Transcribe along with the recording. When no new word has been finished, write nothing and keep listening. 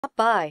Stop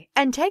by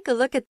and take a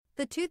look at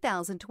the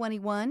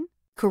 2021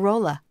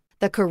 Corolla.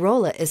 The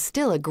Corolla is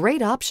still a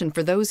great option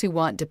for those who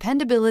want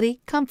dependability,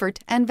 comfort,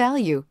 and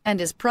value,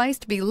 and is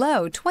priced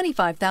below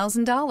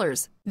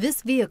 $25,000.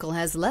 This vehicle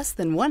has less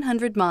than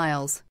 100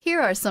 miles.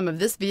 Here are some of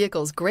this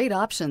vehicle's great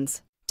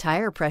options: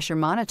 tire pressure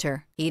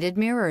monitor, heated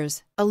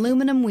mirrors,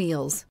 aluminum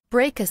wheels,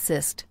 brake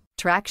assist,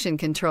 traction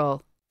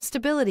control,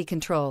 stability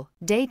control,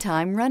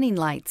 daytime running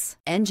lights,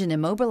 engine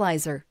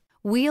immobilizer,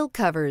 wheel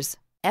covers,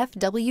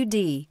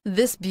 FWD.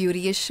 This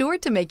beauty is sure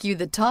to make you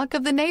the talk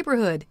of the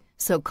neighborhood.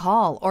 So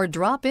call or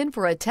drop in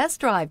for a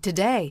test drive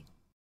today.